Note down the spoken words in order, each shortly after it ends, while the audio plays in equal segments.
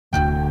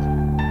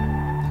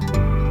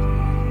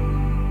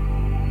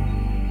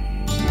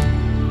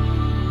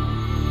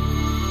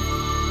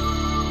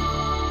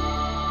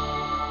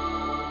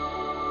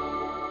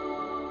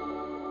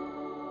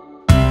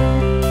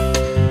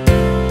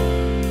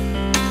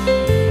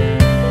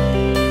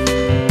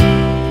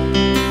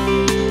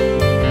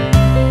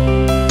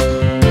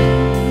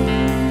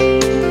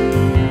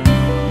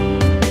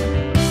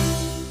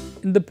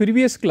In the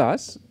previous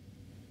class,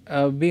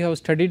 we have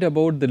studied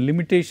about the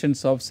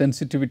limitations of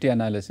sensitivity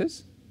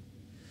analysis,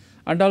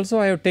 and also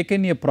I have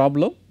taken a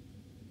problem.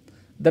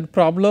 That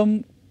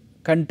problem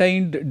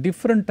contained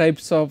different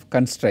types of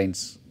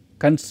constraints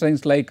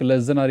like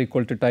less than or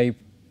equal to type,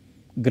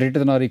 greater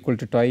than or equal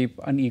to type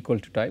and equal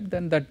to type.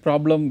 Then that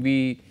problem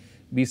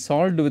we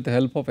solved with the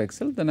help of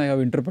Excel, then I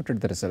have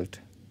interpreted the result.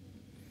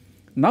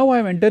 Now I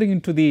am entering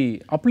into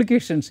the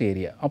applications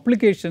area,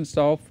 applications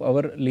of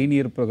our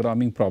linear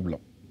programming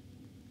problem.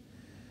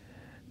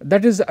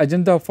 That is the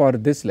agenda for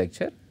this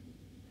lecture.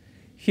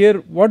 Here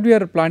what we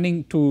are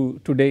planning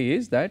to today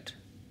is that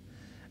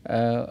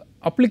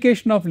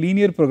application of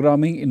linear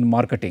programming in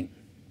marketing.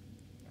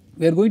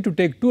 We are going to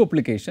take two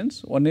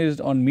applications, one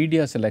is on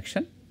media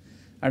selection,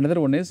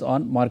 another one is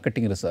on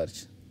marketing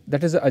research.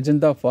 That is the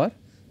agenda for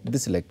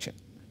this lecture.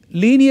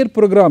 Linear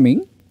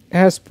programming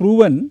has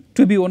proven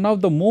to be one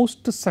of the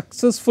most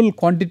successful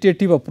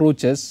quantitative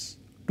approaches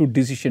to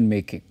decision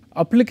making.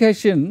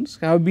 Applications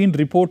have been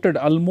reported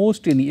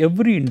almost in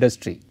every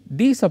industry.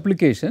 These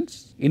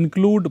applications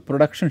include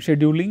production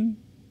scheduling,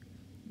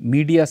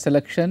 media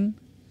selection,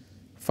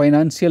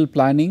 financial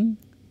planning,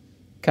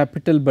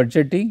 capital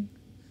budgeting,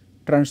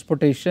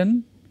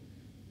 transportation,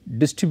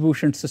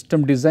 distribution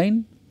system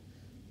design,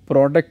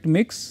 product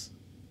mix,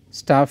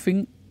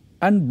 staffing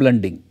and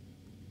blending.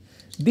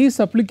 These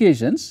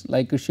applications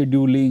like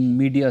scheduling,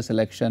 media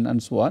selection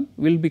and so on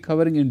will be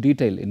covering in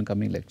detail in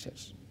coming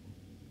lectures.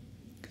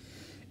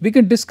 We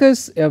can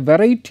discuss a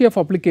variety of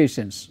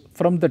applications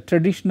from the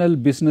traditional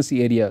business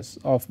areas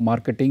of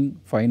marketing,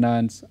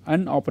 finance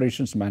and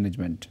operations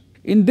management.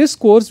 In this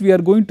course, we are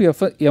going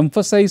to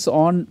emphasize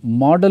on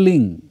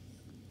modeling,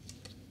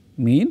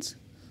 means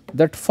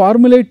that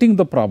formulating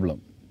the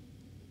problem.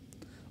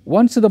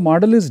 Once the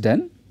model is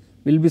done,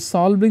 we will be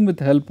solving with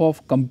the help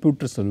of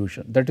computer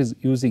solution, that is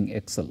using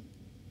Excel.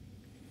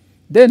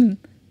 Then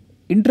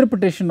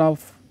interpretation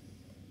of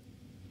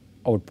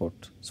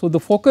output. So, the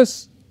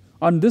focus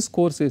on this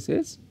course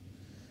is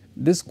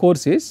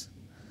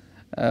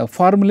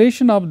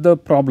formulation of the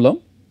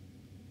problem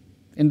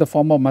in the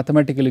form of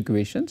mathematical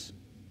equations,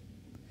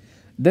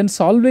 then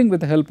solving with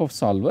the help of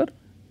solver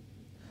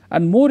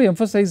and more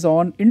emphasis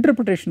on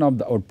interpretation of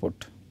the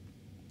output.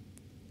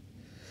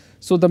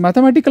 So, the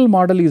mathematical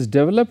model is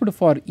developed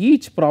for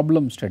each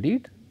problem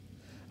studied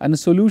and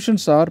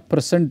solutions are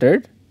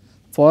presented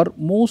for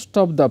most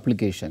of the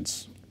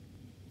applications.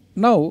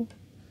 Now,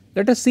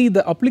 let us see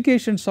the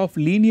applications of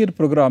linear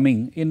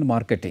programming in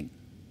marketing.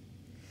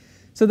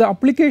 So, the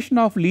application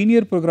of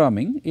linear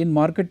programming in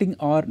marketing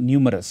are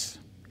numerous.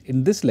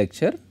 In this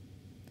lecture,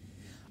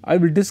 I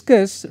will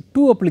discuss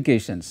two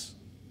applications.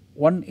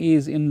 One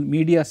is in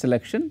media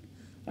selection,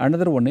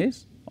 another one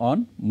is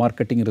on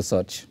marketing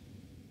research.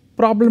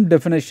 Problem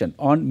definition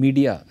on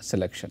media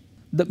selection.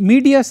 The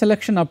media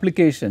selection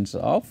applications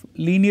of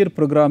linear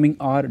programming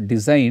are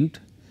designed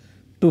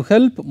to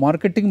help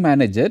marketing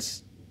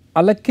managers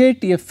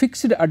allocate a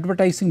fixed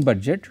advertising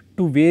budget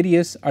to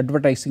various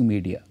advertising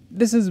media.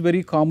 This is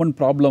very common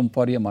problem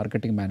for a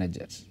marketing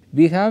managers.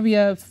 We have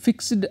a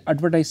fixed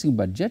advertising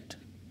budget.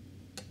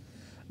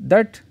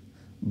 That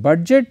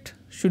budget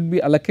should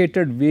be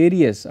allocated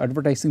various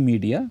advertising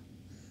media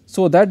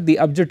so that the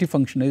objective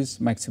function is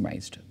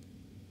maximized.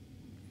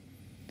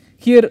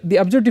 Here the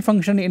objective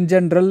function in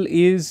general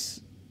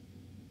is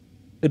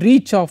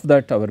reach of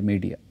that our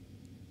media.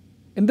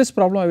 In this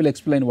problem I will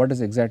explain what is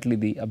exactly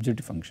the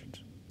objective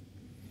functions.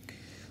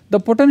 The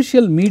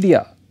potential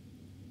media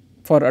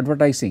for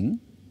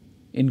advertising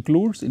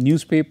includes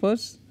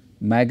newspapers,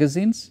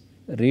 magazines,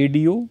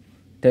 radio,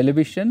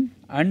 television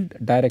and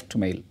direct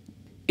mail.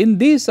 In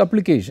these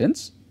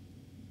applications,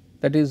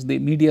 that is the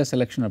media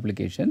selection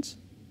applications,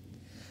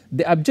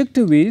 the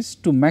objective is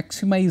to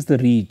maximize the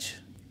reach,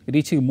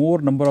 reaching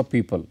more number of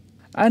people,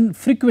 and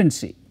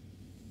frequency,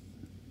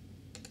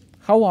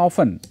 how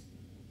often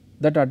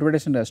that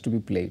advertisement has to be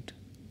played,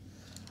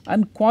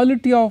 and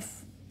quality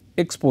of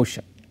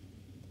exposure.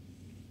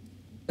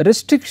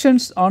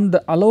 Restrictions on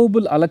the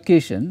allowable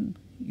allocation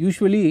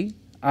usually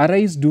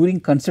arise during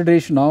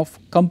consideration of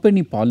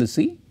company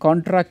policy,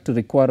 contract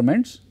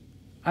requirements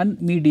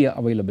and media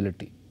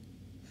availability.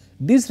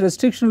 This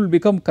restriction will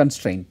become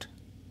constraint.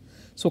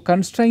 So,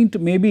 constraint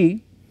may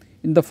be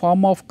in the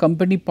form of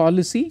company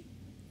policy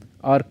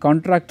or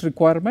contract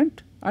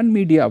requirement and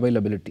media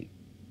availability.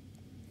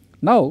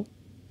 Now,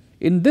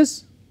 in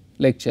this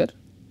lecture,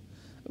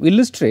 we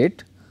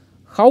illustrate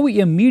how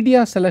a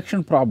media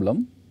selection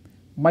problem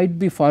might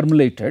be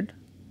formulated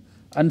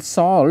and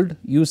solved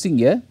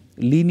using a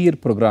linear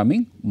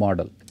programming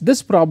model.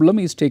 This problem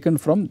is taken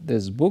from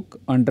this book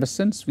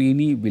Anderson,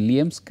 Sweeney,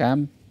 Williams,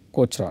 Camp,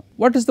 Cochran.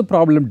 What is the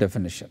problem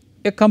definition?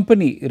 A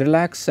company,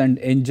 Relax and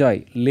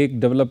Enjoy Lake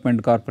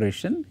Development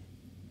Corporation,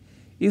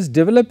 is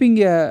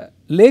developing a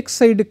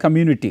lakeside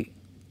community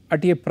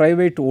at a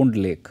private owned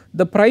lake.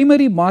 The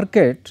primary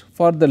market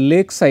for the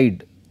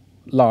lakeside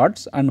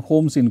lots and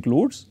homes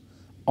includes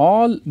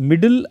all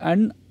middle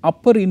and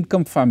upper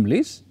income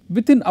families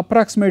within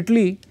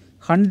approximately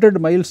 100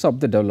 miles of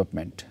the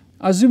development.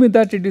 Assuming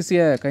that it is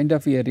a kind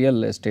of a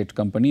real estate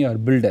company or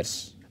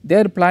builders, they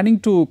are planning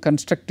to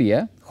construct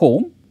a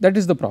home, that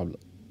is the problem.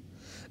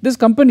 This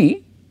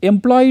company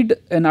employed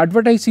an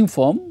advertising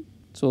firm,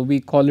 so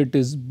we call it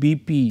as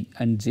BP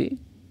and J,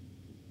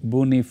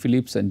 Boone,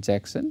 Phillips and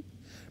Jackson,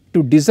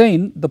 to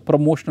design the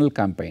promotional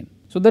campaign.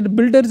 So, that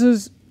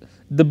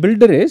the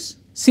builder is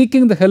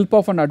seeking the help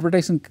of an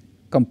advertising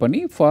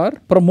company for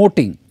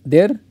promoting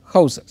their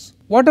houses.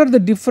 What are the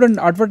different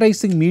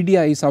advertising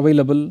media is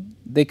available?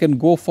 They can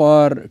go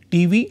for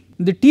TV.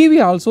 In the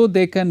TV also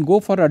they can go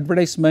for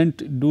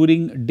advertisement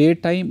during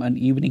daytime and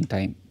evening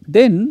time.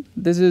 Then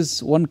this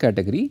is one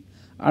category.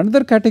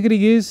 Another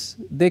category is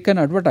they can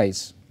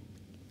advertise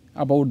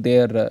about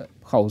their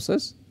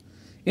houses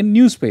in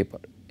newspaper.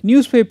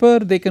 Newspaper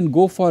they can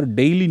go for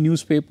daily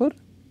newspaper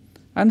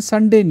and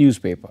Sunday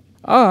newspaper,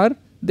 or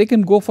they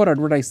can go for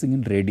advertising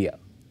in radio.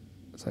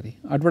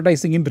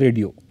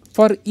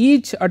 For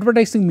each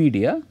advertising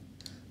media,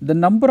 the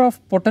number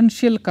of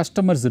potential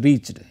customers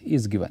reached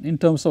is given in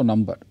terms of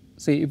number.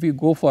 Say if you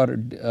go for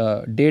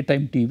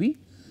daytime TV,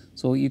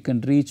 so you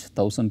can reach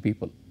 1000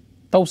 people,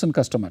 1000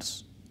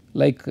 customers.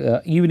 Like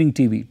evening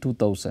TV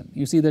 2000,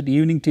 you see that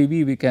evening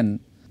TV we can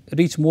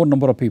reach more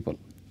number of people.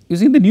 You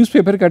see in the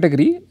newspaper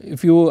category,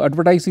 if you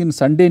advertise in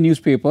Sunday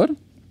newspaper,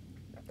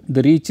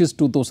 the reach is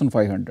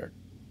 2500,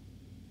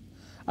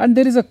 and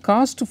there is a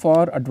cost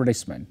for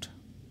advertisement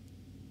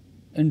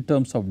in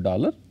terms of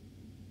dollar.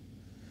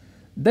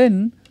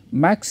 Then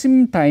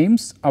maximum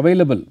times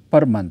available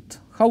per month,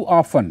 how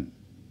often?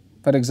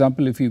 For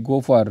example, if you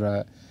go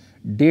for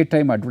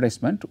daytime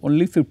advertisement,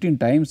 only 15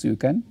 times you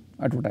can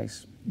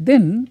advertise.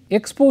 Then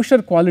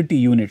exposure quality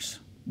units,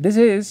 this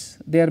is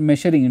they are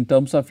measuring in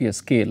terms of a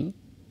scale.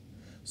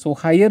 So,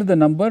 higher the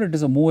number, it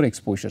is a more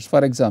exposures.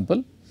 For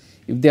example,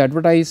 if they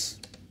advertise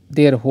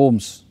their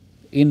homes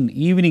in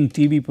evening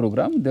TV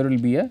program, there will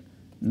be a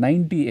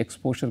 90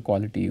 exposure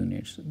quality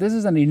units. This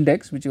is an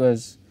index which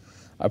was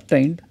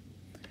obtained.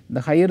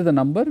 The higher the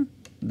number,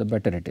 the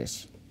better it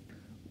is.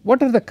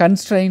 What are the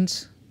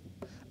constraints?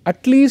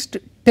 At least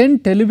 10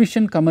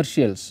 television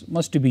commercials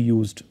must be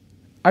used.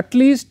 At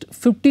least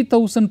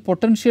 50,000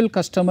 potential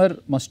customer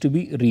must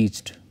be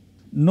reached.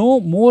 No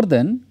more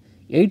than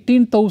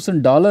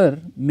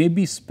 $18,000 may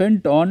be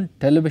spent on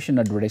television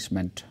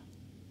advertisement.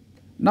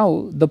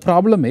 Now, the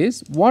problem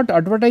is what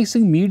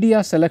advertising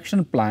media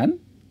selection plan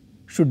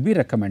should be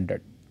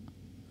recommended,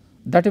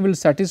 that will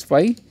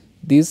satisfy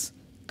this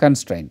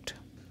constraint.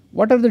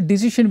 What are the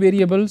decision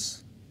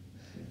variables?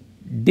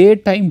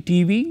 Daytime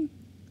TV,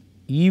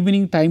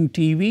 evening time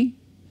TV,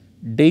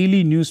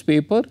 daily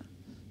newspaper,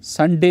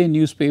 Sunday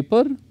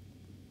newspaper,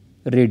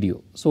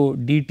 radio. So,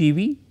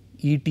 DTV,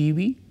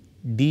 ETV,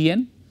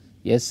 DN,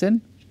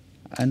 SN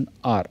and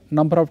R,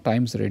 number of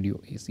times radio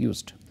is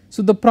used.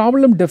 So, the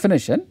problem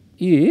definition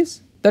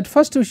is that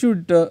first we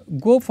should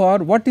go for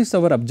what is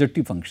our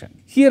objective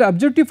function. Here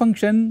objective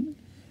function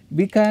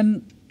we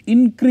can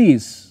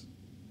increase,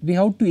 we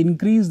have to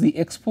increase the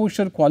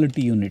exposure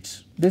quality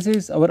units, this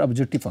is our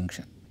objective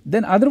function.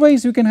 Then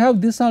otherwise you can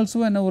have this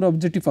also in our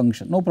objective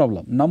function, no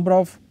problem, number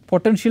of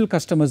potential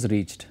customers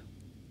reached,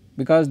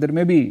 because there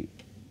may be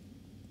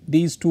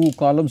these two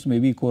columns may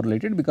be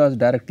correlated because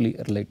directly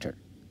related.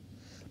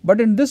 But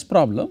in this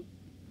problem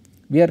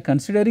we are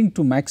considering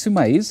to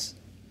maximize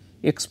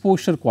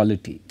exposure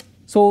quality.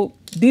 So,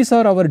 these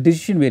are our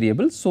decision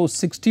variables. So,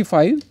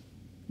 65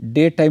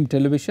 daytime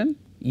television,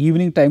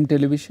 evening time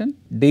television,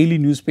 daily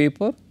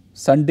newspaper,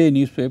 Sunday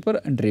newspaper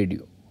and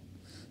radio.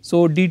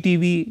 So,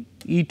 DTV,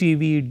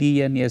 ETV,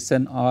 DN,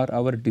 SN are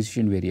our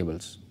decision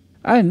variables,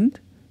 and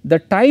the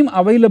time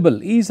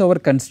available is our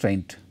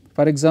constraint.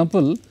 For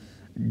example,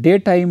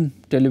 daytime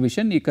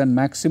television you can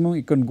maximum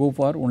you can go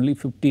for only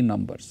 15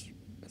 numbers,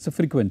 it is a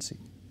frequency.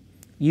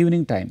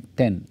 Evening time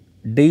 10,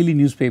 daily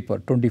newspaper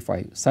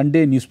 25,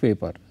 Sunday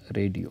newspaper,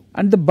 radio.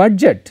 And the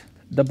budget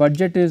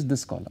is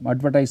this column,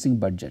 advertising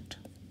budget.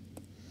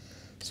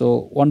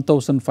 So,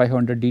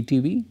 1500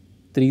 DTV,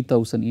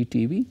 3000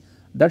 ETV,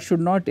 that should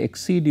not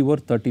exceed your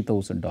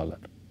 $30,000,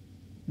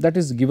 that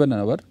is given in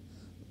our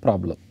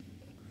problem.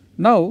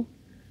 Now,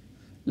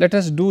 let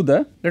us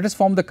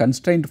form the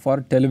constraint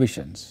for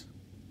televisions.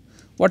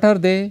 What are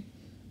they?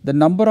 The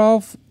number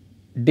of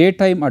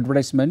daytime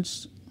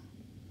advertisements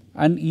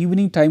and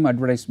evening time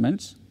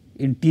advertisements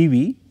in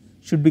TV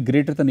should be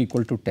greater than or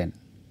equal to 10,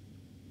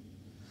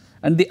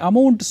 and the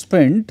amount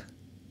spent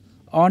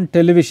on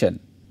television,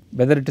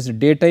 whether it is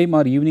daytime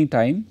or evening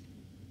time,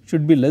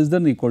 should be less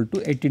than or equal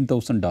to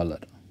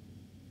 $18,000.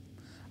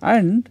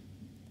 And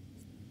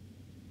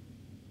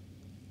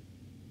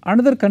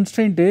another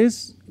constraint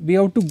is we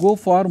have to go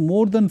for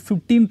more than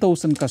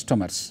 15,000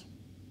 customers.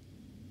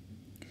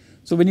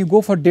 So, when you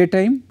go for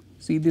daytime,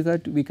 see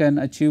that we can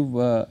achieve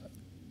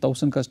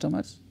 1000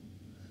 customers,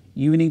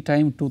 evening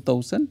time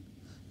 2000,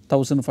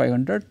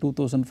 1500,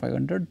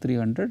 2500,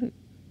 300,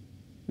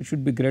 it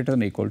should be greater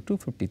than or equal to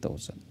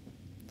 50,000.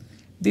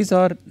 These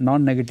are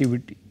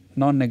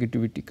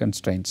non-negativity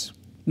constraints.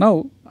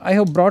 Now, I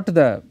have brought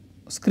the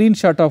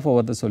screenshot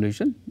of the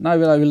solution. Now,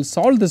 I will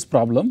solve this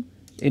problem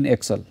in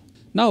Excel.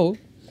 Now,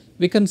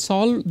 we can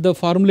solve the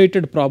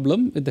formulated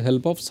problem with the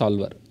help of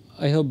solver.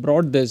 I have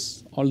brought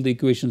this all the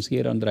equations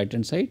here on the right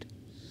hand side.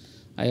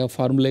 I have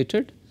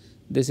formulated,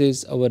 this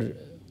is our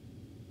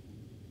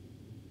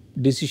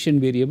decision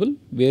variable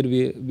where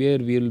we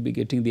will be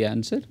getting the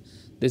answer.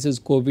 This is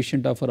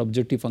coefficient of our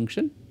objective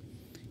function.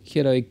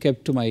 Here I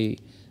kept my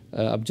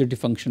objective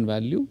function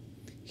value.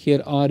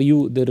 Here are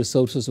you the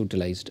resources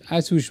utilized.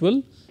 As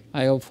usual,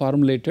 I have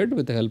formulated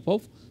with the help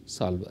of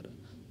solver.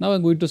 Now I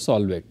am going to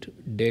solve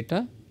it.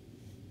 Data,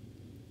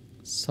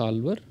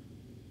 solver,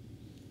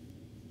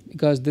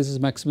 because this is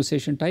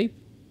maximization type.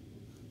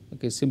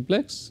 Okay,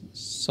 simplex,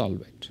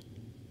 solve it.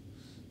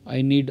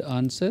 I need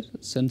answer,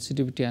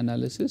 sensitivity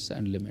analysis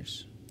and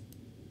limits.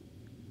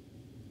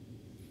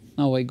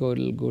 Now I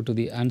will go to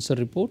the answer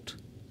report.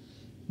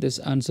 This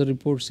answer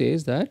report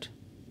says that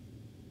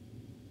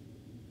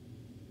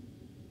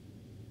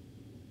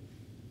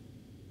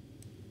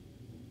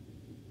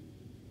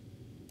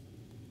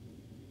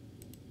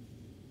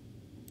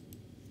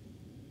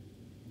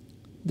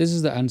this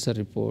is the answer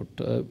report.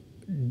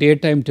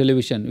 Daytime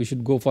television, we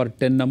should go for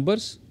 10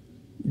 numbers.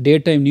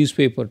 Daytime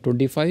newspaper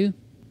 25,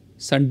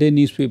 Sunday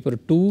newspaper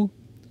 2,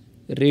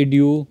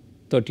 radio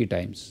 30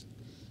 times.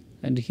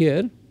 And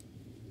here,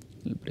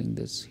 I will bring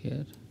this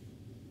here.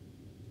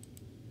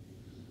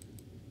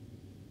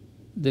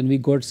 Then we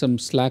got some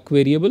slack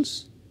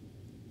variables.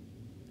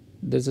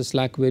 There is a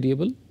slack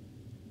variable.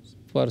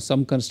 For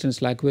some constraint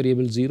slack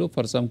variable 0,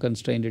 for some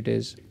constraint it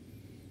is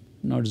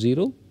not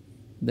 0.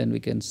 Then we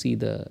can see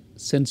the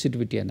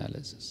sensitivity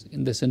analysis.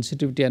 In the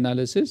sensitivity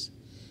analysis,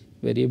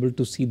 we are able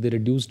to see the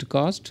reduced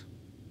cost.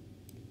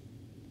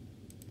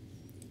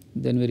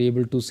 Then we are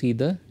able to see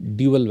the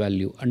dual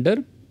value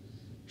under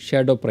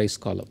shadow price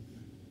column.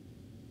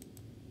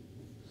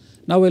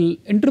 Now we will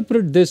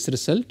interpret this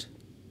result.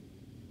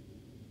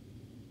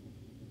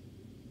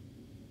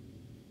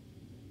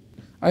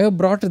 I have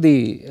brought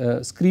the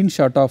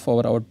screenshot of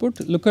our output.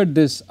 Look at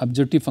this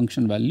objective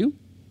function value.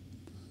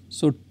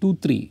 So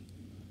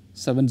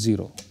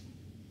 2370.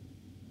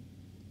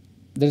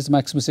 There is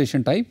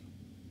maximization type,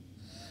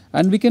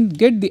 and we can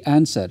get the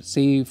answer,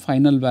 say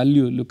final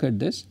value. Look at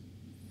this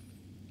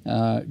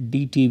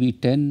DTV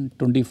 10,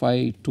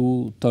 25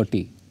 to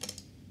 30.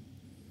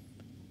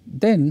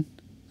 Then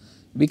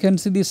we can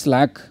see the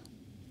slack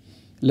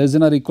less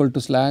than or equal to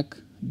slack.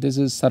 This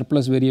is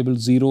surplus variable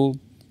 0,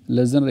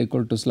 less than or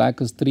equal to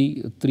slack is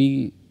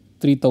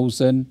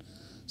 3000,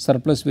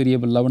 surplus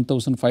variable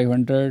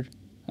 11,500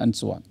 and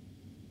so on.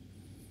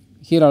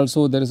 Here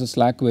also there is a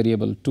slack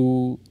variable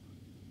 2,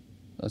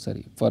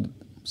 for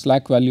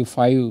slack value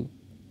 5,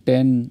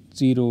 10,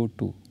 0,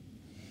 2.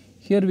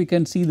 Here we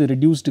can see the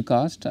reduced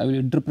cost. I will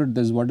interpret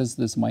this, what is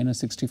this minus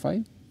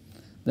 65.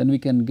 Then we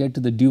can get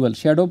the dual,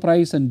 shadow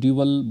price and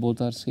dual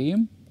both are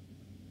same.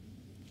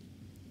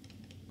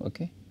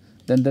 Okay.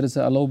 Then there is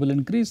a allowable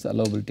increase,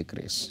 allowable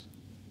decrease.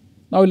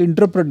 Now I will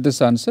interpret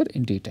this answer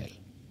in detail.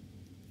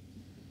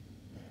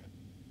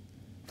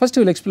 First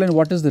I will explain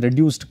what is the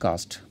reduced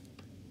cost,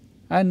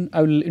 and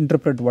I will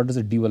interpret what is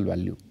the dual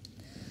value.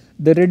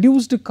 The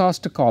reduced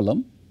cost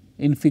column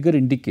in figure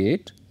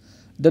indicate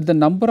that the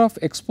number of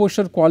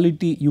exposure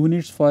quality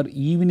units for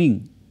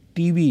evening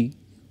TV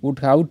would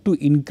have to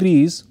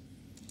increase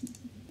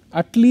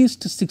at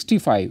least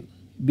 65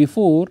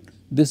 before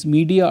this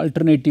media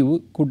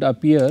alternative could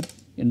appear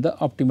in the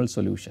optimal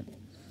solution.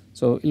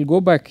 So, we will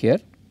go back here.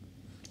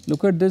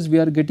 Look at this, we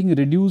are getting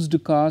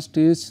reduced cost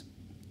is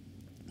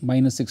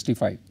minus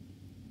 65.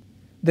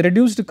 The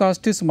reduced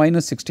cost is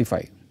minus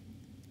 65.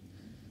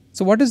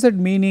 So, what is that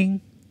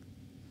meaning?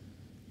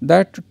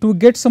 That to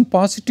get some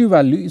positive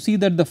value, you see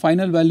that the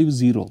final value is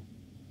 0.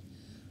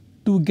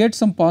 To get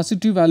some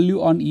positive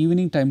value on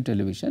evening time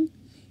television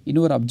in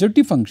our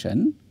objective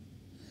function,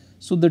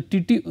 so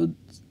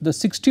the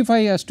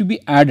 65 has to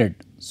be added,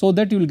 so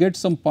that you will get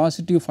some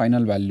positive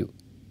final value.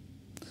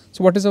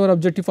 So, what is our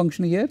objective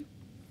function here?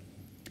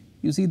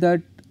 You see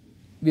that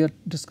we are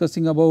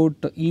discussing about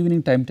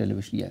evening time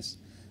television. Yes,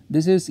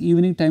 this is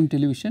evening time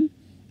television.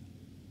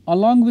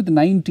 Along with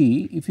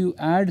 90, if you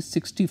add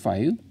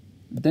 65,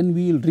 then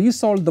we will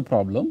resolve the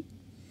problem.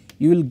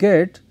 You will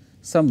get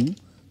some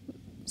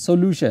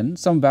solution,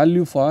 some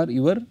value for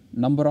your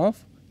number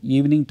of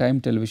evening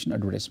time television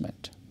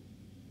advertisement.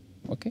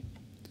 Okay.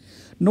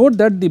 Note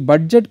that the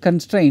budget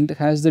constraint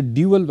has the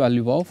dual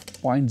value of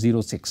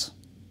 0.06.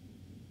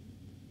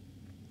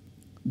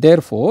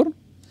 Therefore,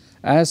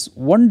 as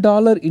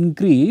 $1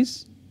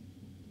 increase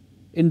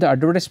in the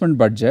advertisement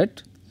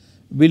budget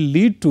will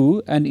lead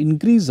to an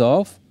increase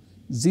of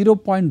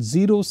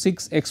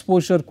 0.06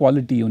 exposure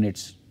quality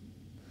units.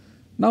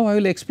 Now, I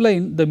will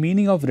explain the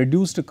meaning of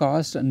reduced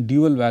cost and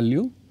dual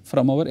value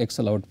from our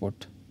Excel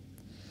output.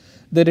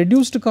 The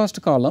reduced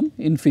cost column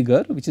in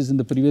figure, which is in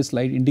the previous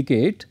slide,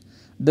 indicate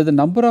that the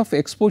number of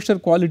exposure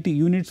quality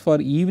units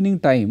for evening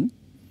time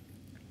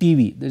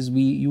TV, this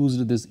we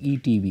used this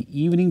ETV,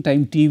 evening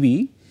time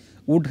TV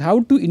would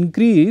have to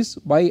increase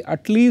by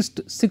at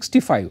least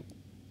 65.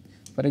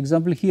 For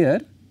example, here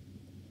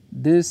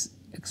this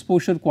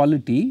exposure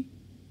quality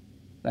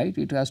right,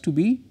 it has to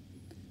be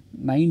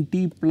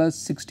 90 plus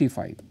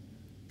 65,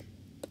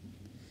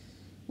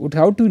 would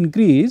have to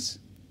increase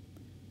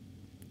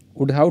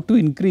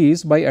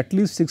by at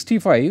least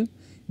 65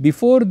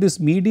 before this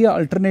media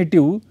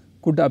alternative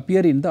could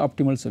appear in the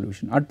optimal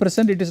solution. At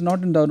present it is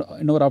not in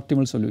our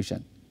optimal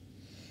solution.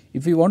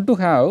 If we want to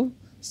have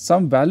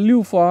some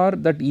value for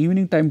that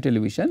evening time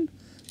television,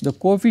 the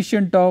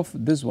coefficient of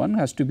this one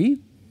has to be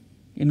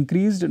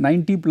increased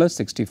 90 plus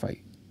 65.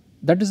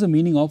 That is the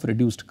meaning of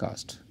reduced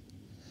cost.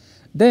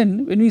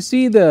 Then when we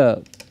see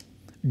the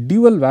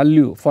dual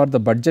value for the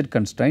budget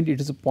constraint, it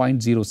is a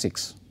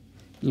 0.06.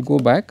 We will go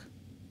back,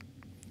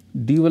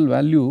 dual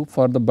value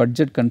for the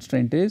budget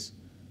constraint is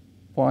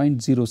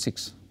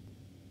 0.06,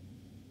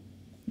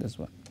 this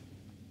one.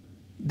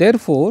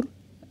 Therefore,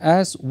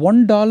 as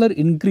 $1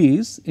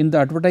 increase in the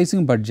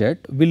advertising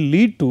budget will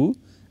lead to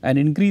an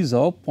increase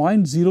of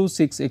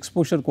 0.06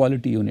 exposure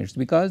quality units,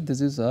 because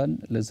this is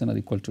less than or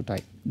equal to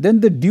type. Then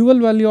the dual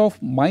value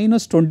of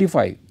minus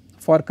 25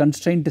 for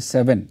constraint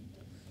 7,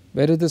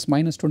 where is this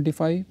minus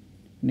 25?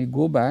 When you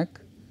go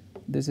back,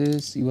 this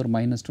is your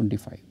minus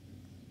 25.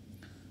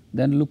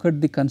 Then look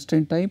at the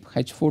constraint type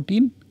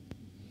H14,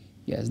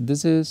 yes,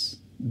 this is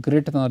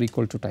greater than or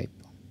equal to type.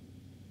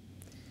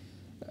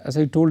 As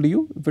I told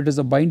you, if it is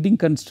a binding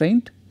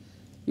constraint,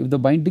 if the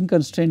binding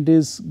constraint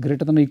is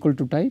greater than or equal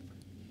to type,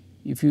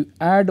 if you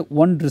add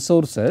one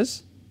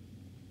resources,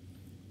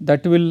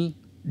 that will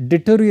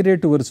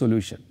deteriorate your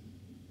solution.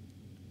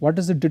 What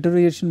is the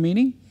deterioration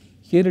meaning?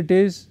 Here it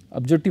is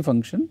objective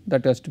function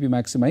that has to be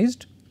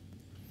maximized.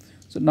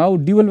 So, now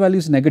dual value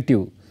is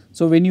negative.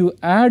 So, when you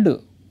add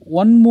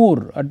one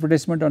more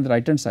advertisement on the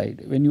right hand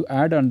side, when you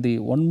add on the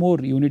one more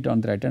unit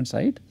on the right hand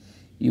side,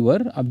 your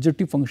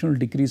objective function will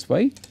decrease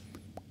by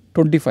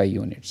 25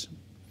 units.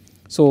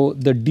 So,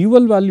 the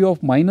dual value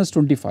of minus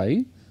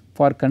 25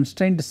 for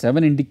constraint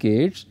 7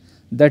 indicates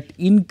that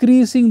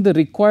increasing the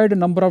required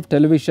number of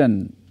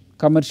television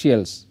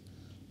commercials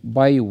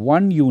by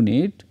 1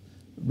 unit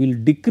will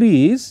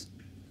decrease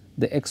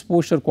the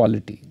exposure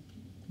quality,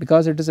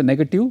 because it is a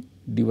negative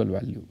dual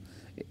value,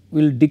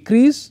 will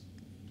decrease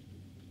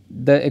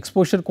the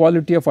exposure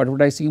quality of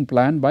advertising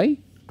plan by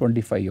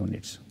 25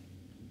 units.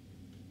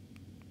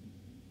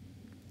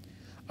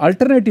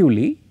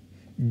 Alternatively,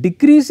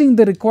 decreasing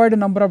the required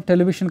number of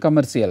television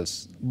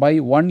commercials by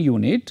 1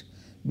 unit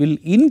will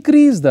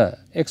increase the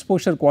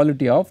exposure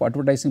quality of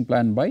advertising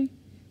plan by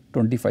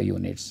 25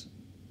 units.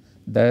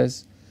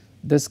 Thus,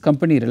 this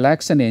company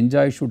Relax and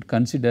Enjoy should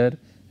consider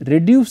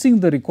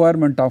reducing the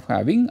requirement of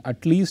having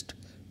at least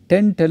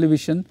 10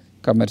 television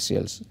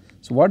commercials.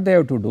 So, what they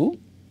have to do?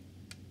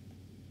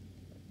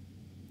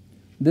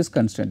 This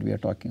constraint we are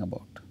talking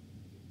about,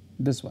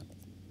 this one,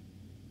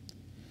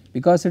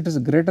 because it is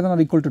greater than or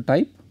equal to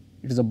type,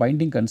 it is a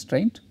binding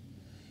constraint.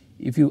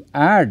 If you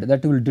add,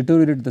 that will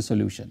deteriorate the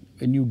solution,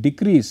 when you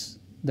decrease,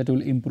 that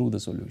will improve the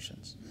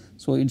solutions.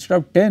 So, instead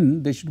of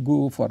 10 they should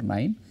go for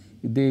 9,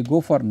 if they go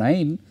for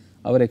 9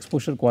 our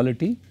exposure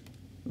quality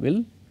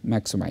will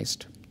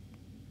maximized.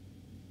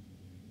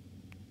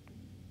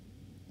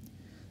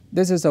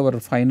 This is our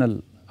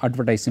final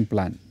advertising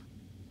plan.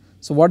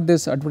 So, what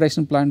this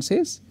advertising plan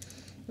says?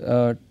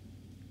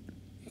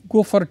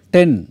 Go for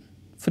 10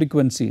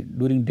 frequency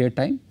during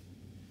daytime.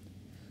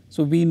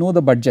 So, we know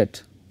the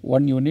budget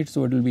 1 unit,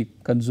 so it will be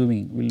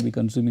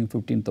consuming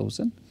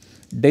 15,000.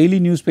 Daily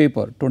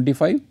newspaper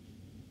 25,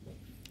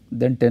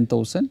 then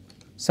 10,000,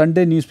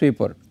 Sunday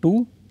newspaper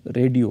 2,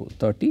 radio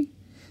 30.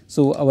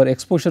 So, our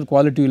exposure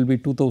quality will be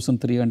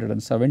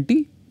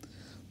 2370.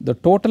 The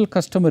total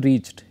customer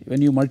reached,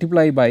 when you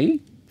multiply by,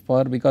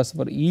 because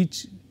for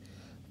each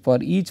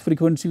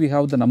frequency we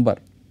have the number,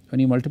 when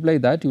you multiply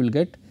that you will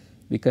get,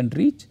 we can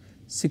reach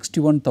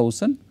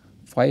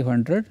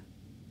 61,500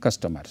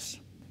 customers.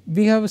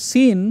 We have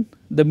seen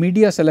the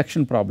media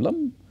selection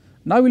problem.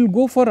 Now we will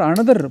go for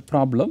another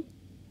problem,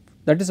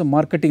 that is a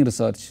marketing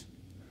research,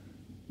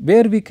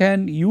 where we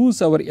can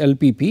use our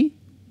LPP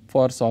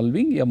for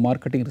solving a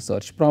marketing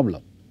research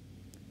problem.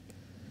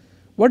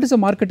 What is a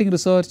marketing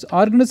research?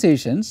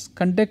 Organizations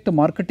conduct a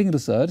marketing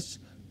research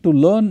to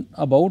learn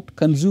about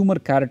consumer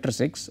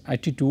characteristics,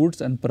 attitudes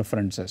and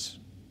preferences.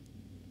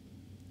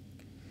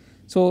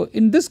 So,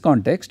 in this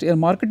context, a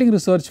marketing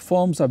research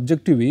firm's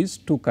objective is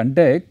to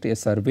conduct a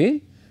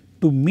survey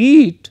to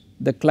meet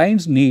the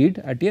client's need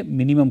at a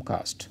minimum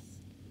cost.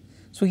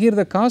 So, here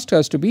the cost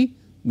has to be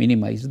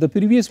minimized. The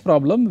previous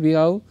problem we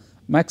have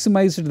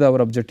maximized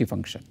our objective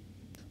function.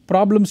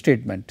 Problem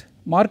statement: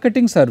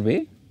 marketing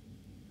survey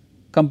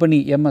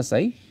company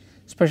MSI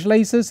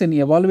specializes in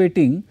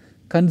evaluating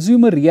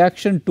consumer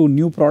reaction to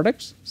new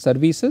products,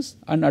 services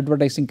and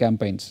advertising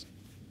campaigns.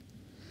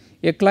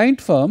 A client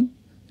firm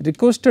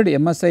requested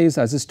MSI's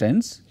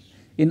assistance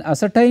in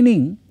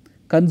ascertaining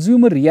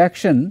consumer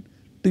reaction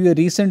to a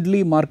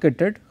recently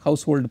marketed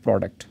household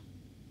product.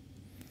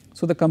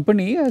 So, the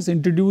company has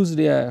introduced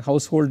a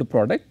household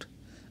product,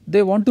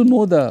 they want to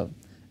know the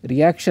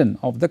reaction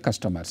of the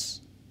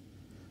customers.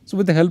 So,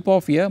 with the help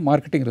of a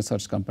marketing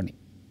research company.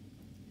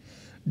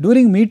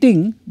 During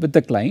meeting with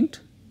the client,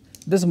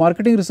 this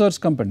marketing research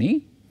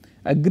company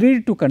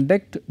agreed to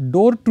conduct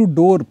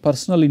door-to-door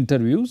personal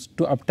interviews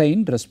to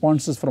obtain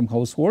responses from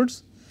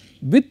households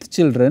with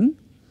children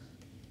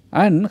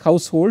and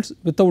households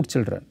without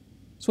children.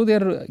 So, they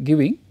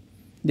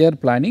are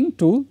planning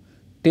to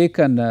take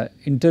an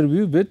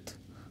interview with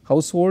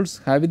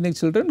households having the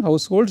children,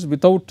 households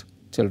without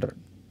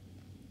children.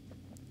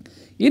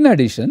 In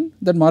addition,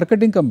 the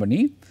marketing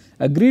company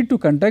agreed to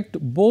conduct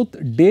both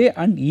day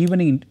and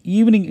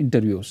evening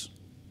interviews.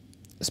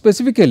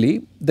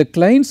 Specifically, the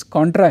client's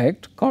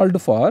contract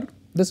called for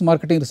this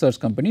marketing research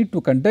company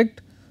to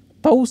conduct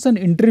 1000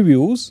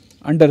 interviews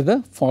under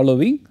the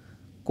following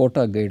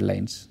quota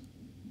guidelines.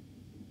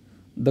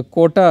 The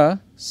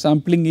quota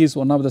sampling is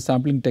one of the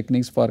sampling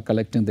techniques for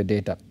collecting the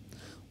data.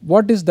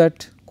 What is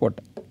that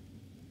quota?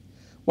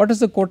 What is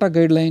the quota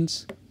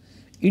guidelines?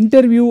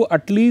 Interview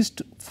at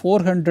least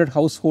 400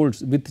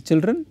 households with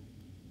children,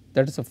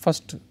 that is the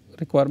first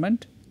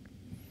requirement.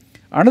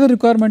 Another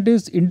requirement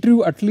is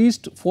interview at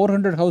least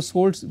 400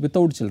 households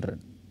without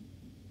children.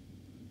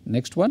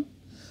 Next one,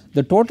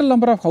 the total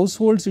number of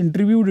households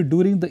interviewed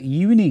during the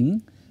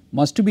evening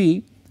must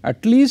be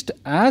at least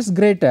as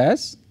great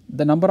as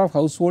the number of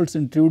households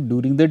interviewed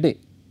during the day.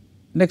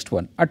 Next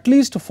one, at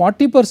least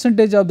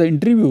 40% of the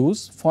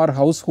interviews for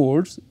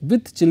households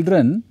with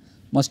children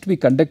must be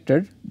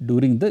conducted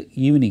during the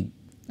evening.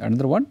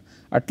 Another one,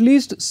 at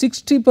least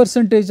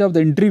 60% of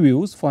the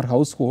interviews for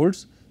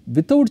households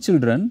without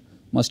children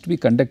must be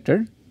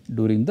conducted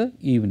during the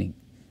evening.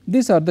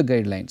 These are the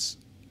guidelines.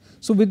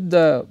 So,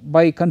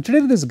 by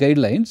considering these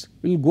guidelines,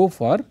 we will go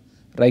for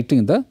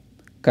writing the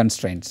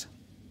constraints.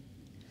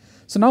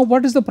 So, now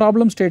what is the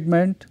problem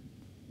statement?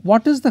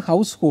 What is the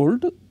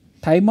household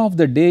time of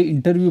the day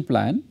interview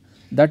plan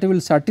that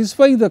will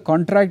satisfy the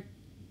contract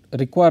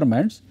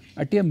requirements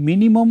at a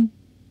minimum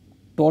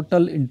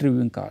total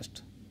interviewing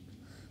cost?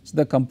 So,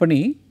 the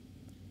company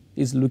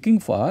is looking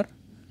for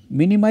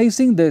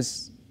minimizing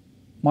this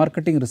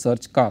marketing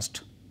research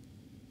cost.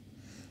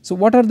 So,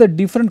 what are the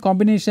different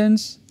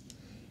combinations?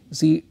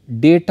 See,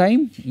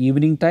 daytime,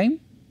 evening time,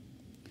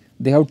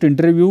 they have to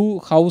interview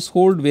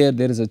household where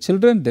there is a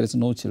children, there is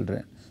no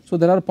children. So,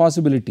 there are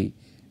possibility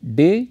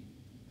day,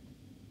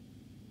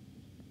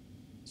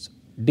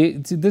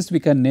 see this we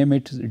can name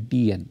it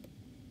DN,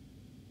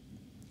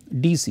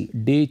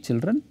 DC, day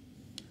children,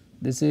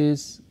 this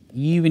is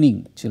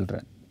evening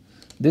children,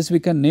 this we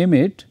can name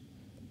it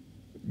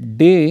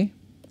day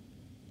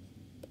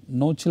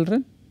no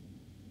children,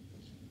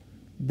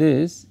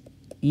 this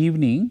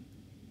evening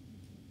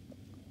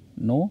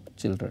no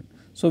children.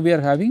 So, we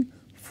are having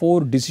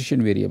 4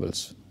 decision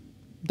variables,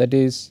 that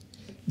is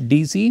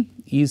DC,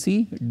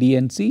 EC,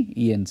 DNC,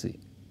 ENC.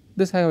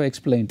 This I have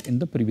explained in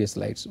the previous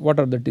slides. What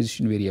are the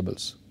decision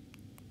variables?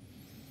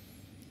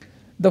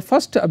 The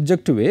first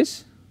objective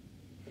is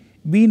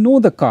we know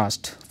the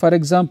cost. For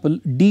example,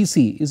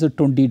 DC is a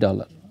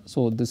 $20.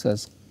 So, this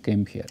has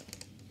came here.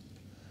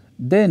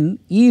 Then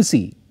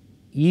EC,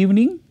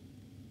 evening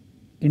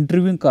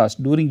interviewing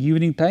cost during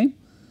evening time,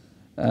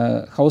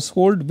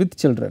 household with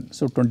children.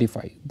 So,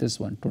 25, this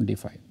one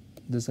 25,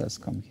 this has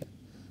come here.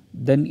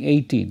 Then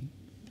 18,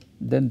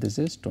 then this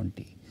is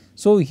 20.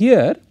 So,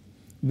 here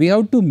we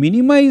have to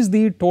minimize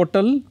the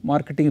total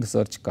marketing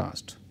research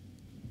cost.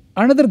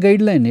 Another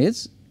guideline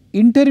is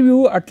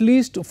interview at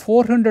least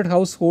 400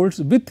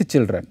 households with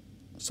children.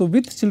 So,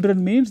 with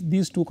children means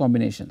these 2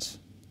 combinations.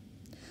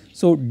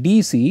 So,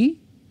 DC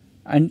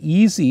and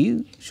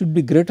EC should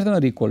be greater than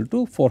or equal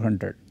to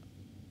 400.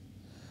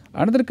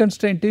 Another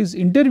constraint is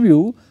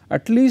interview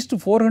at least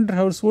 400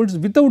 households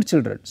without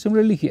children.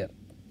 Similarly, here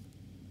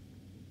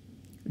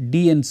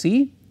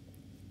DNC,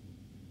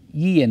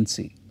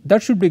 ENC,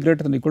 that should be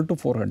greater than or equal to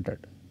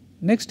 400.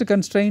 Next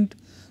constraint,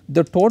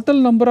 the total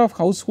number of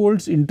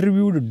households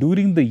interviewed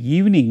during the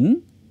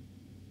evening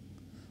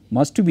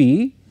must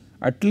be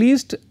at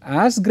least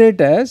as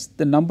great as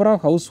the number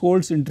of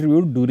households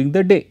interviewed during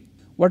the day.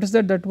 What is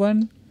that? That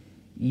one,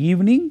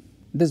 evening,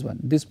 this one,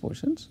 these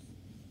portions,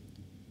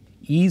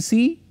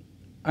 EC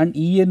and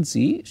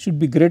ENC should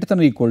be greater than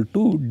or equal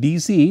to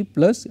DC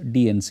plus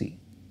DNC.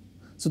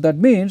 So, that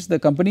means the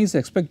company is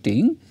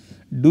expecting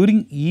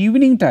during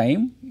evening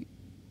time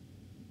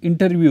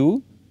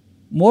interview,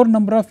 more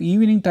number of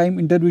evening time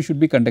interview should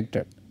be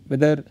conducted,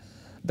 whether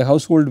the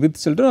household with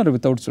children or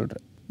without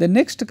children. The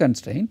next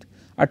constraint,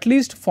 at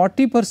least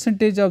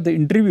 40% of the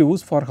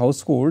interviews for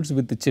households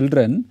with the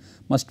children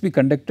must be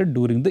conducted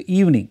during the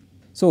evening.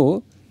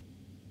 So,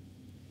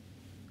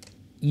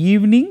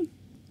 evening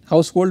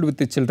household with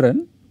the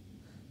children,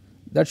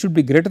 that should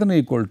be greater than or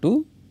equal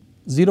to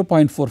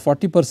 0.4,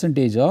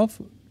 40%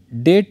 of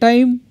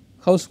daytime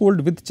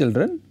household with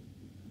children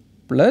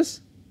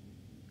plus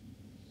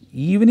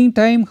evening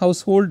time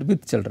household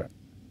with children.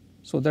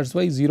 So, that is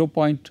why 0.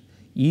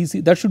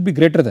 EC, that should be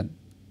greater than,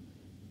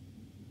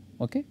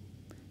 okay.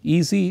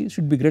 EC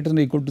should be greater than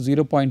or equal to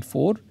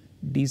 0.4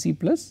 DC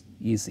plus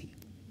EC.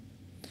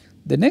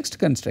 The next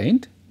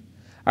constraint,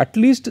 at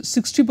least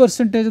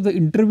 60% of the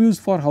interviews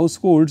for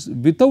households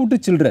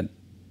without children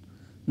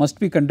must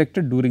be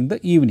conducted during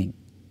the evening.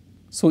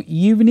 So,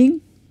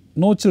 evening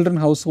no children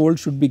household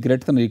should be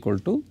greater than or equal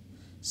to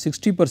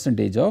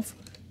 60% of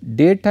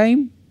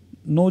daytime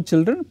no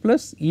children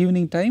plus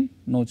evening time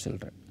no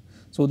children.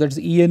 So, that is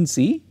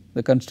ENC,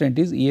 the constraint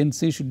is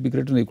ENC should be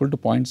greater than or equal to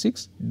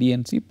 0.6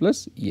 DNC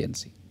plus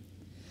ENC.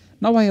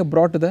 Now, I have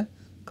brought the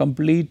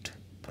complete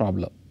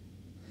problem.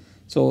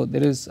 So,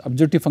 there is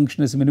objective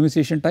function is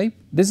minimization type.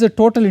 This is a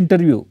total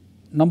interview,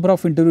 number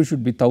of interviews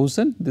should be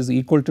 1000, this is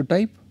equal to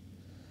type.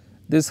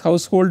 This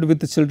household with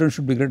the children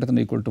should be greater than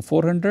or equal to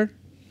 400,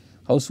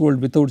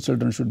 household without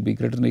children should be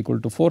greater than or equal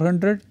to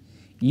 400,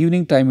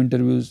 evening time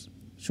interviews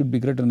should be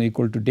greater than or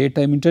equal to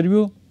daytime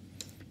interview,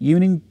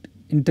 evening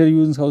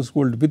interviews in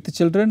household with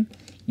children,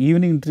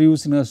 evening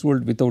interviews in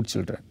household without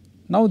children.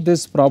 Now,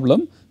 this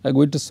problem I am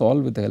going to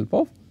solve with the help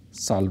of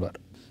solver.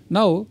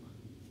 Now,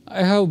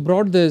 I have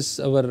brought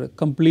this our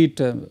complete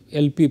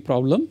LP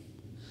problem,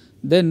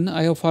 then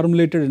I have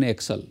formulated in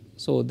Excel.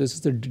 So, this is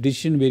the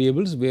decision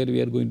variables where we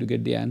are going to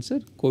get the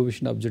answer,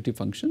 coefficient objective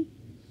function.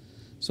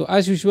 So,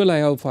 as usual I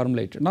have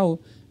formulated. Now,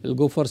 I will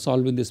go for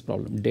solving this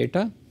problem,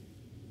 data,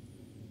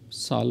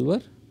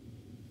 solver.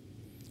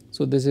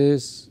 So, this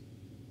is,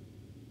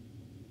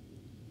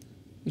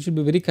 you should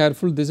be very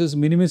careful, this is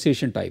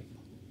minimization type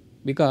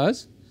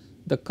because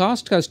the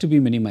cost has to be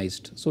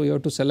minimized. So, you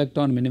have to select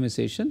on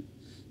minimization,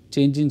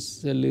 change in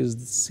cell is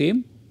the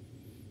same,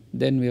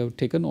 then we have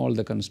taken all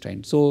the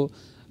constraints. So,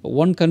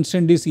 one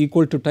constraint is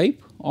equal to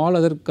type, all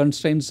other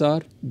constraints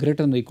are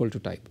greater than or equal to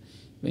type.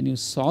 When you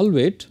solve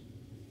it,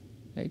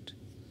 right.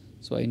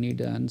 So, I need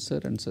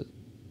answer and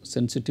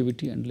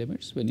sensitivity and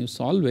limits. When you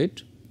solve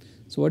it,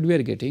 so what we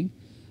are getting?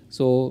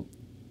 So,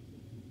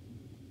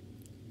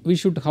 we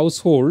should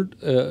household,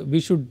 we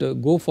should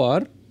go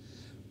for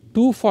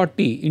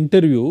 240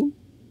 interview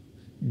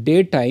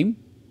daytime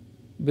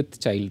with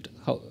child,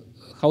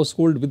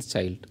 household with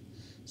child.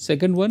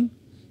 Second one,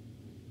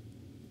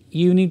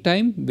 evening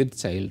time with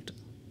child.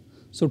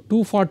 So,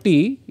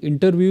 240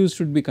 interviews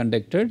should be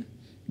conducted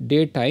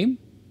daytime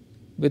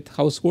with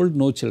household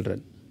no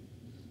children.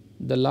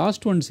 The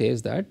last one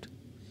says that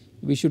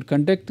we should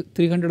conduct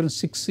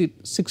 360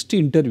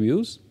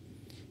 interviews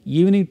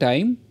evening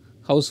time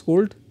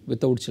household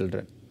without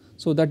children.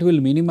 So, that will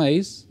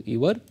minimize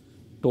your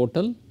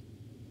total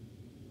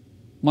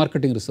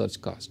marketing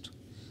research cost.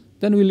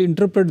 Then we will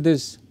interpret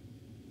this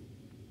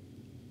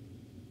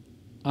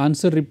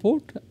answer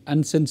report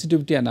and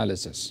sensitivity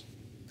analysis.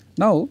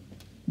 Now,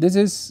 this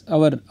is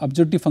our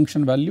objective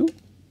function value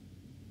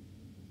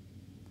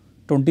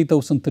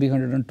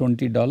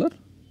 $20,320.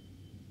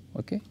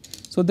 Okay.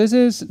 So, this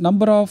is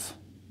number of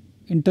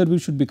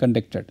interviews should be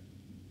conducted.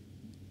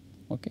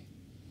 Okay.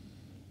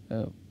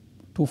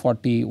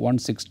 240,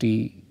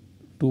 160,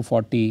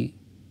 240,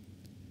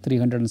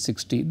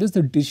 360, this is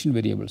the decision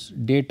variables,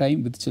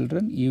 daytime with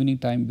children, evening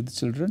time with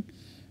children,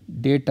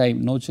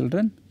 daytime no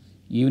children,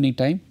 evening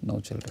time no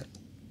children.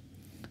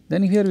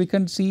 Then here we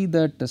can see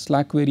that the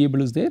slack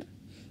variable is there.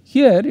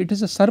 Here it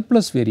is a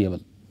surplus variable.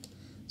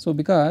 So,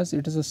 because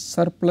it is a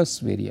surplus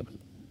variable.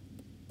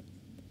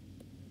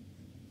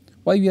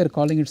 Why we are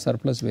calling it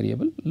surplus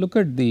variable? Look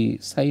at the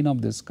sign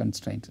of this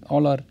constraint,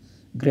 all are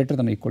greater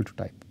than or equal to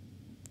type.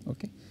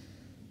 Okay.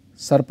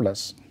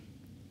 Surplus.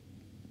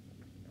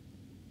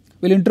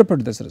 We will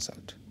interpret this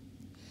result.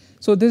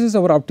 So, this is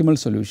our optimal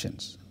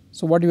solutions.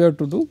 So, what you have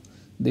to do?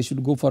 They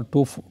should go for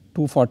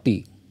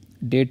 240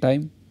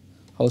 daytime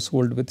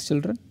household with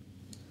children,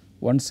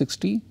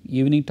 160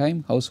 evening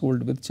time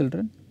household with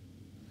children,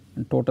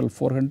 and total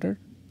 400,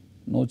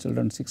 no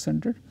children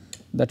 600.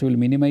 That will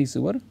minimize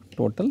your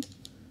total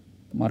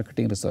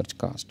marketing research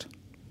cost.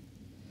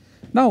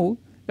 Now,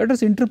 let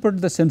us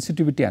interpret the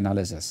sensitivity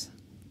analysis.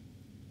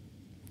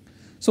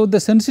 So, the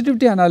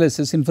sensitivity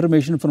analysis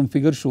information from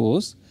figure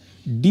shows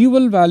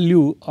dual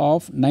value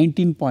of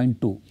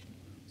 19.2.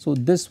 So,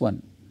 this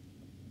one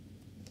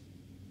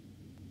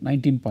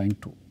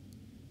 19.2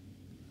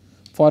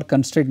 for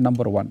constraint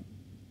number 1.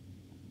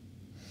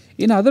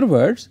 In other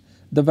words,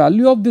 the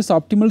value of this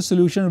optimal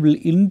solution will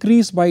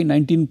increase by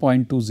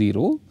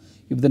 19.20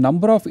 if the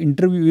number of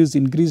interviews is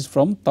increased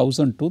from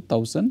 1000 to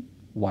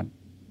 1001,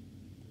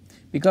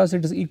 because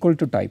it is equal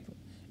to type.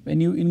 When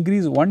you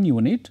increase 1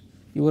 unit,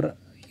 your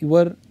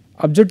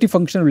objective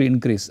function will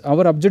increase.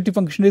 Our objective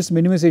function is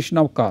minimization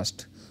of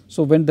cost.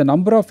 So, when the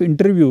number of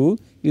interview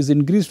is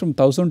increased from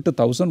 1000 to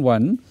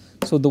 1001,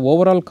 so the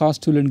overall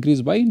cost will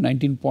increase by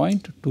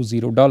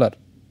 $19.20.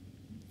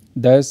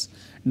 Thus,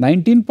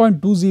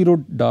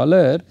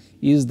 $19.20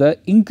 is the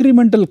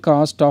incremental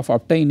cost of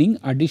obtaining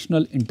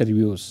additional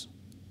interviews.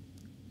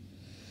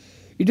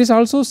 It is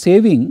also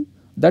saving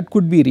that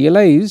could be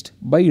realized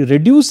by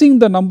reducing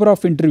the number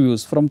of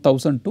interviews from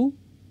 1000 to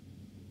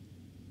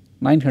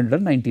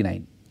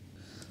 999.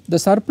 The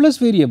surplus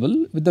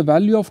variable with the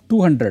value of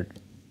 200,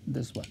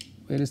 this one,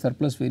 where is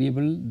surplus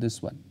variable?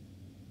 This one.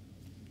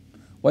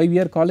 Why we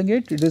are calling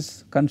it? It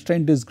is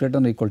constraint is greater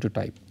than or equal to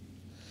type.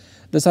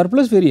 The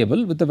surplus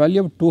variable with the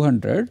value of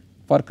 200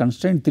 for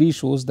constraint 3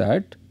 shows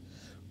that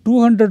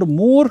 200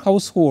 more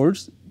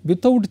households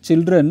without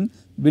children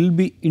will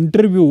be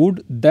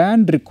interviewed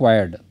than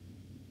required.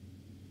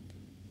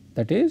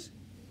 That is,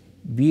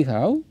 we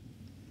have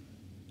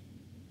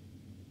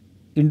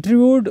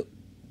interviewed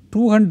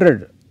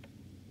 200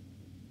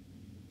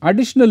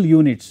 additional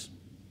units,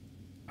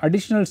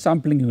 additional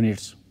sampling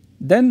units,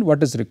 then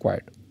what is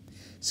required.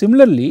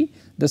 Similarly,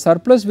 the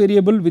surplus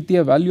variable with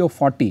a value of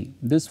 40,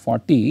 this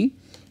 40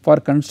 for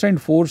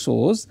constraint 4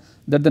 shows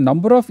that the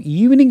number of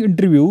evening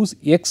interviews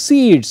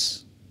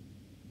exceeds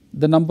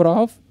the number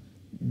of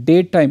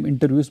daytime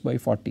interviews by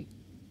 40,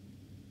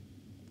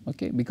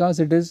 okay, because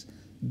it is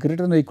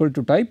greater than or equal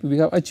to type, we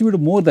have achieved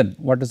more than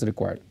what is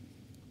required.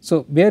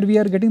 So, where we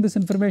are getting this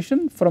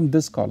information? From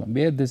this column,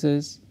 where this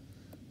is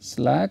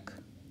slack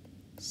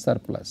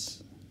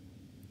surplus.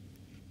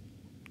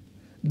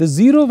 The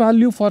 0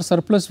 value for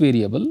surplus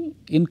variable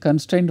in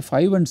constraint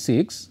 5 and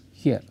 6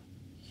 here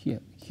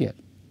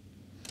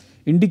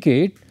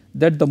indicate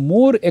that the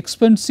more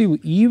expensive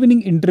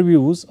evening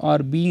interviews are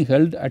being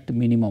held at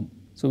minimum.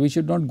 So, we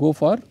should not go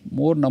for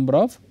more number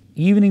of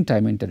evening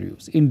time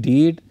interviews.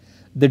 Indeed,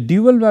 the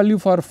dual value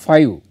for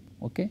 5,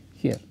 okay,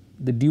 here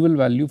the dual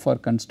value for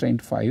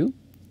constraint 5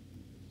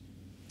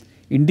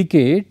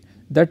 indicate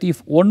that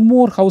if one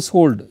more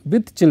household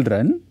with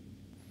children,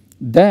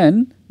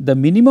 then the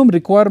minimum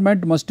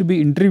requirement must be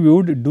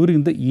interviewed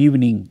during the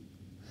evening.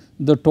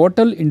 The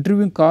total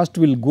interviewing cost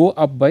will go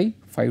up by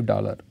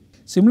 $5.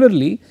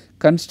 Similarly,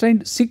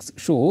 constraint 6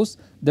 shows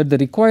that the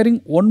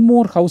requiring one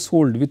more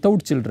household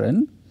without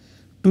children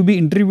to be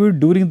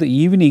interviewed during the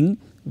evening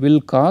will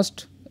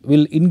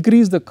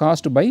increase the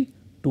cost by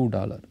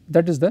 $2.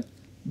 That is the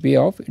way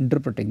of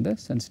interpreting the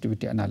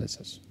sensitivity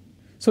analysis.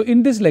 So,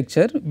 in this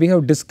lecture we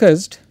have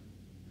discussed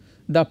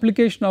the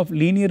application of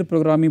linear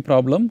programming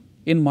problem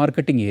in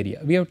marketing area.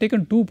 We have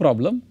taken two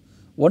problems,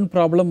 one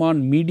problem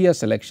on media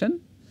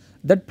selection,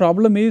 that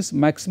problem is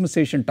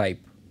maximization type.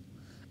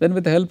 Then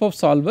with the help of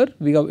solver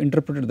we have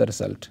interpreted the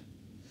result.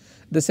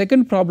 The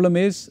second problem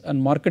is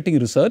on marketing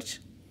research,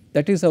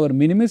 that is our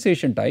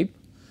minimization type,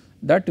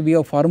 that we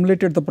have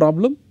formulated the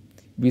problem,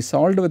 we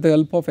solved with the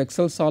help of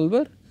Excel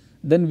solver,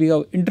 then we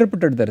have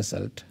interpreted the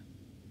result.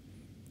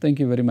 Thank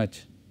you very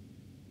much.